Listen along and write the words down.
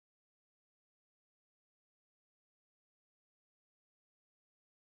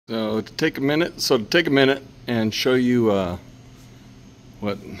So to take a minute and show you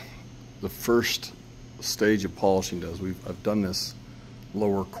what the first stage of polishing does. I've done this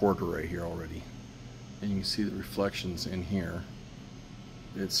lower quarter right here already, and you can see the reflections in here.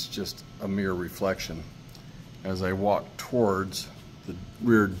 It's just a mere reflection. As I walk towards, the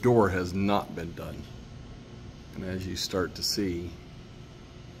rear door has not been done, and as you start to see,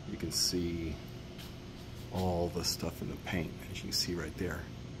 you can see all the stuff in the paint, as you can see right there.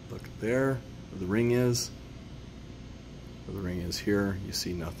 Look there, where the ring is. Where the ring is here, you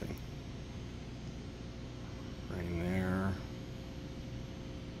see nothing. Right in there.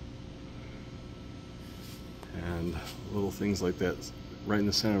 And little things like that. Right in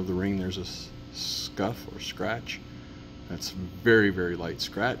the center of the ring, there's a scuff or scratch. That's very, very light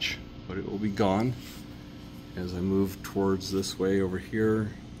scratch, but it will be gone. As I move towards this way over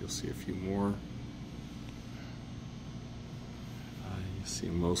here, you'll see a few more. You see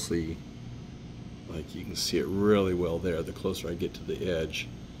mostly, like you can see it really well there. The closer I get to the edge,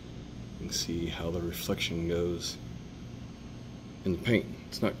 you can see how the reflection goes in the paint.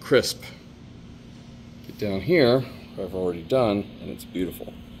 It's not crisp. Get down here, I've already done, and it's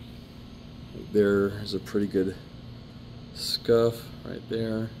beautiful. There's a pretty good scuff right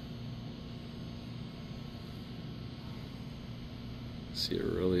there. See it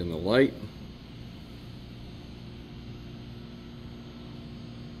really in the light.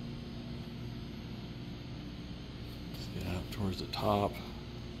 See it up towards the top.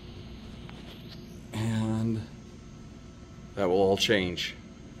 And that will all change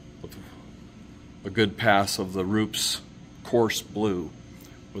with a good pass of the Rupes coarse blue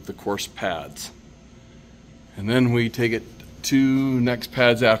with the coarse pads. And then we take it to next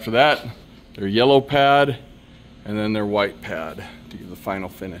pads after that. Their yellow pad and then their white pad to give the final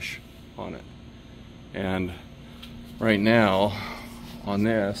finish on it. And right now on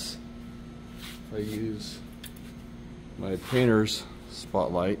this, if I use my painter's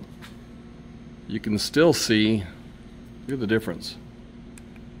spotlight, you can still see, look at the difference.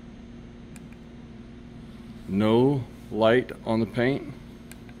 No light on the paint.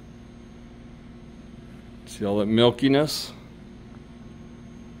 See all that milkiness?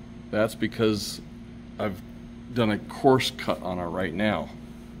 That's because I've done a coarse cut on it right now.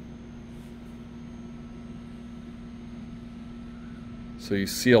 So you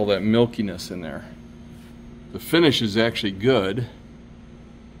see all that milkiness in there. The finish is actually good,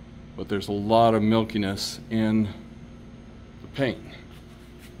 but there's a lot of milkiness in the paint.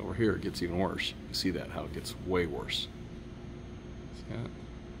 Over here it gets even worse. You can see that, how it gets way worse. See that?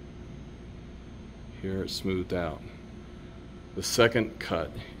 Here it's smoothed out. The second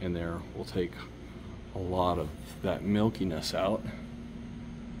cut in there will take a lot of that milkiness out.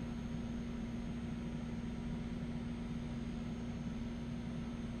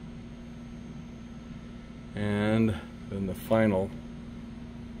 And then the final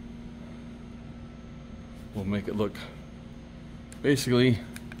will make it look basically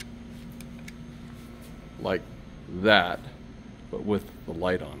like that, but with the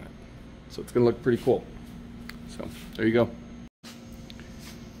light on it. So it's gonna look pretty cool. So there you go.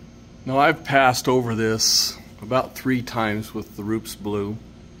 Now I've passed over this about 3 times with the Rupes blue.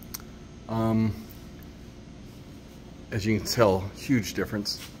 As you can tell, huge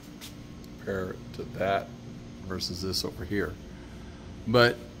difference. Compare it to that versus this over here.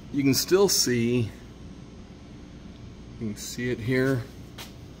 But you can still see, you can see it here.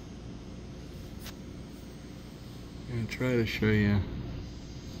 I'm going to try to show you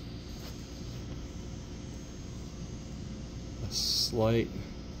a slight,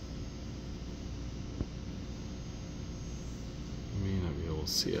 you may not be able to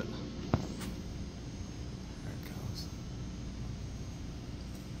see it. There it goes.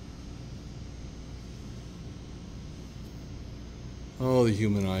 Oh, the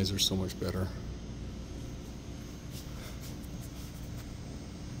human eyes are so much better.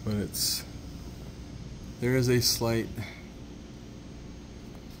 But there is a slight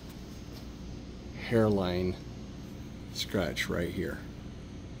hairline scratch right here.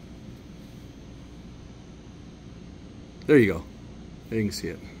 There you go. There you can see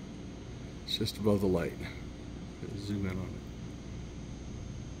it. It's just above the light. Zoom in on it.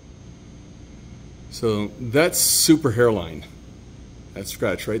 So that's super hairline. That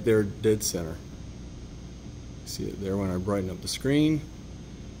scratch right there, dead center. See it there when I brighten up the screen.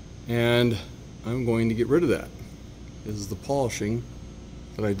 And I'm going to get rid of that. This is the polishing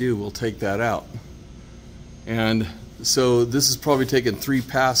that I do. We'll take that out. And so this has probably taken 3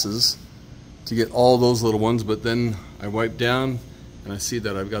 passes to get all those little ones, but then I wipe down and I see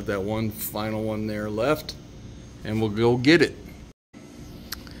that I've got that one final one there left, and we'll go get it.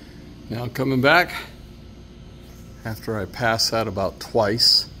 Now coming back after I passed that about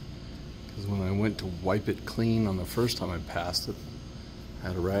twice, because when I went to wipe it clean on the first time I passed it, I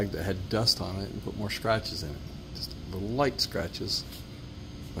had a rag that had dust on it and put more scratches in it. Just little light scratches,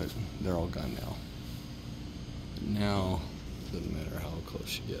 but they're all gone now. But now, it doesn't matter how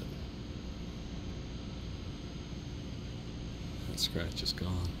close you get. That scratch is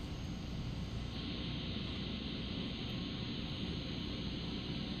gone.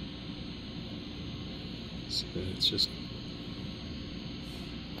 See, it's just,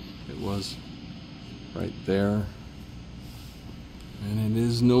 it was right there, and it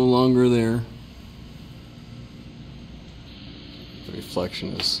is no longer there. The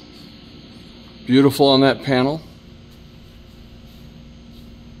reflection is beautiful on that panel.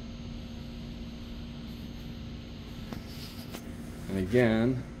 And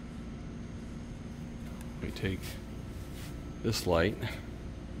again, we take this light,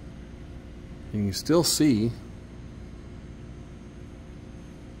 and you can still see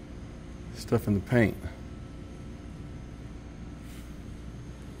stuff in the paint.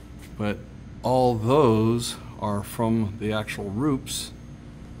 But all those are from the actual Rupes,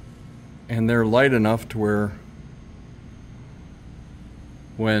 and they're light enough to where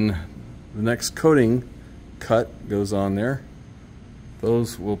when the next coating cut goes on there,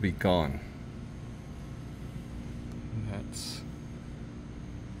 those will be gone. That's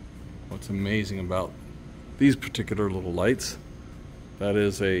what's amazing about these particular little lights. That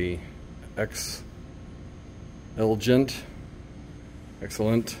is a excellent,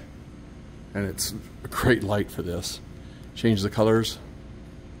 and it's a great light for this. Change the colors.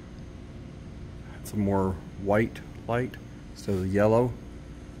 It's a more white light instead of the yellow.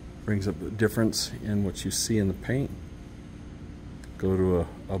 Brings up a difference in what you see in the paint. Go to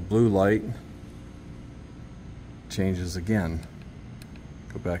a blue light, changes again.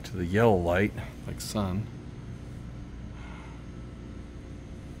 Go back to the yellow light, like sun.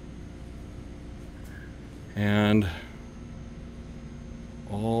 And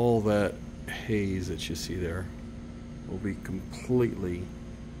all that haze that you see there will be completely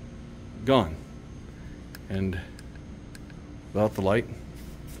gone. And without the light,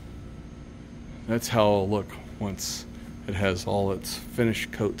 that's how it'll look once it has all its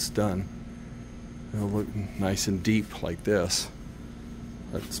finished coats done. It'll look nice and deep like this.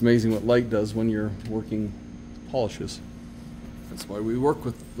 It's amazing what light does when you're working polishes. That's why we work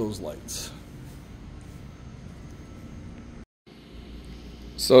with those lights.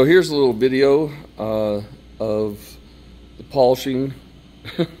 So here's a little video of the polishing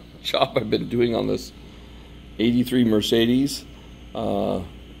job I've been doing on this 83 Mercedes. Been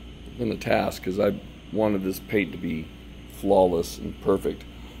a task because I wanted this paint to be flawless and perfect.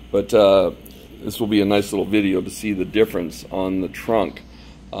 But this will be a nice little video to see the difference on the trunk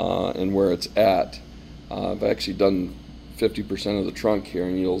and where it's at. I've actually done 50% of the trunk here,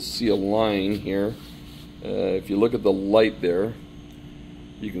 and you'll see a line here. If you look at the light there,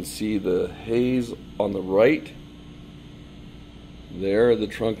 you can see the haze on the right. There, the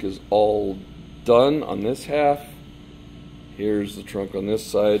trunk is all done on this half. Here's the trunk on this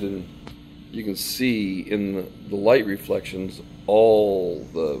side, and you can see in the light reflections all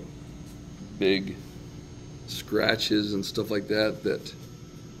the big scratches and stuff like that that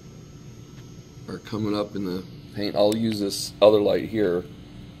are coming up in the paint. I'll use this other light here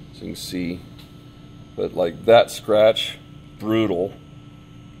so you can see, but like that scratch, brutal.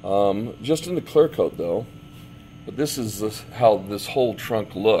 Just in the clear coat though. But this is how this whole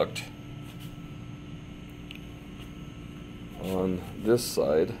trunk looked on this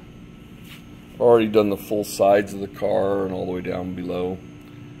side. I've already done the full sides of the car and all the way down below.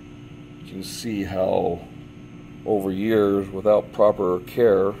 You can see how over years, without proper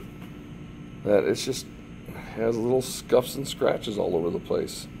care, that it's just has little scuffs and scratches all over the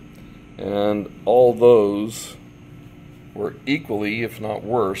place. And all those were equally, if not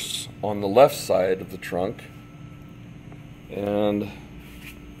worse, on the left side of the trunk. And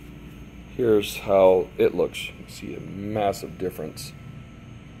here's how it looks. You can see a massive difference.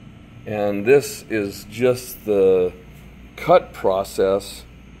 And this is just the cut process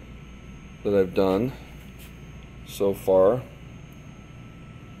that I've done so far,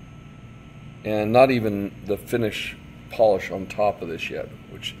 and not even the finish polish on top of this yet,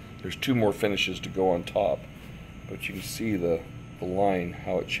 which there's 2 more finishes to go on top. But you can see the line,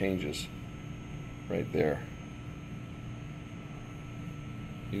 how it changes right there.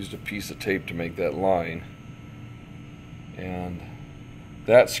 Used a piece of tape to make that line, and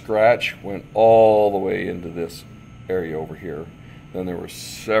that scratch went all the way into this area over here. Then there were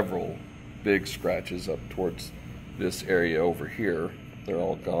several big scratches up towards this area over here. They're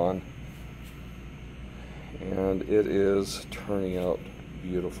all gone. and it is turning out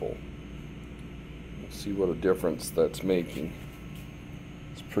beautiful. See what a difference that's making.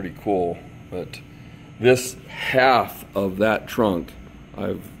 It's pretty cool. But this half of that trunk,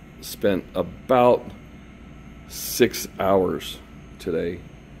 I've spent about 6 hours today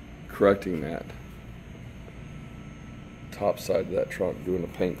correcting that top side of that trunk, doing a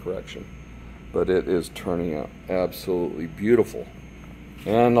paint correction. But it is turning out absolutely beautiful.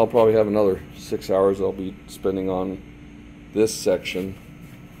 And I'll probably have another 6 hours I'll be spending on this section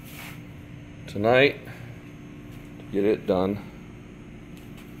tonight to get it done.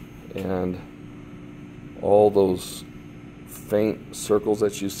 And all those faint circles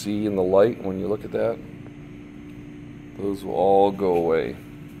that you see in the light when you look at that, those will all go away,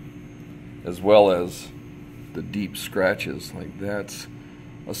 as well as the deep scratches. Like that's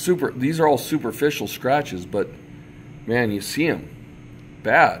a these are all superficial scratches, but man, you see them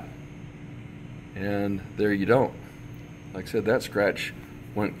bad, and there you don't. Like I said, that scratch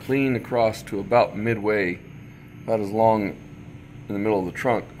went clean across to about midway, about as long in the middle of the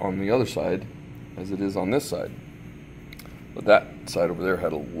trunk on the other side as it is on this side. But that side over there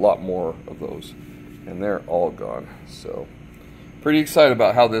had a lot more of those, and they're all gone. So pretty excited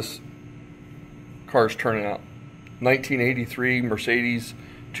about how this car's turning out. 1983 Mercedes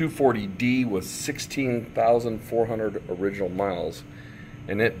 240D with 16,400 original miles,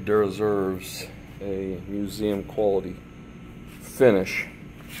 and it deserves a museum quality finish,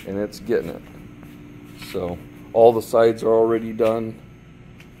 and it's getting it. So all the sides are already done,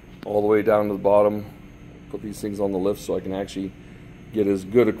 all the way down to the bottom. Put these things on the lift so I can actually get as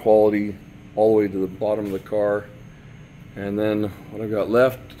good a quality all the way to the bottom of the car. And then what I've got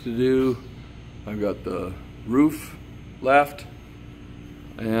left to do, I've got the roof left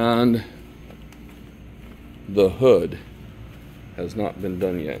and the hood has not been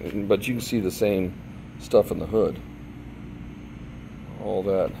done yet, but you can see the same stuff in the hood. All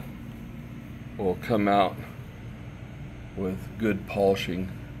that will come out with good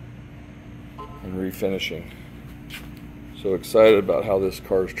polishing and refinishing. So excited about how this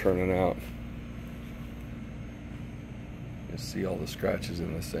car is turning out. You see all the scratches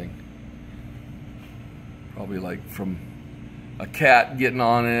in this thing. Probably like from a cat getting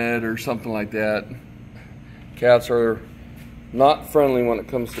on it or something like that. Cats are not friendly when it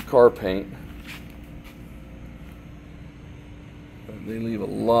comes to car paint. They leave a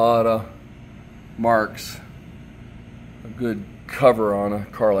lot of marks. A good cover on a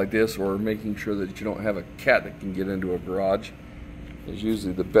car like this, or making sure that you don't have a cat that can get into a garage, is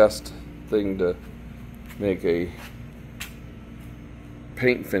usually the best thing to make a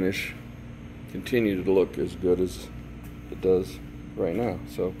paint finish continue to look as good as it does right now.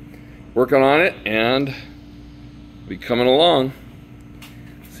 So working on it and be coming along.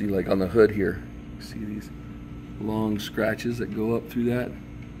 See, like on the hood here, see these long scratches that go up through that?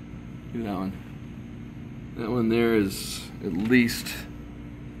 Look at that one. That one there is at least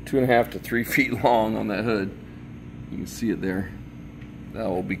 2.5 to 3 feet long on that hood. You can see it there. That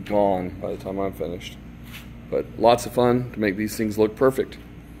will be gone by the time I'm finished. But lots of fun to make these things look perfect.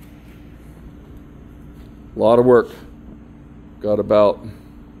 A lot of work. Got about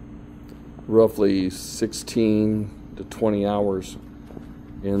roughly 16 to 20 hours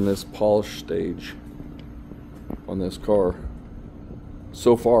in this polish stage on this car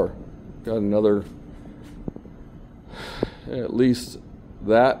so far. Got another at least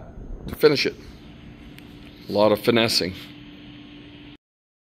that to finish it. A lot of finessing.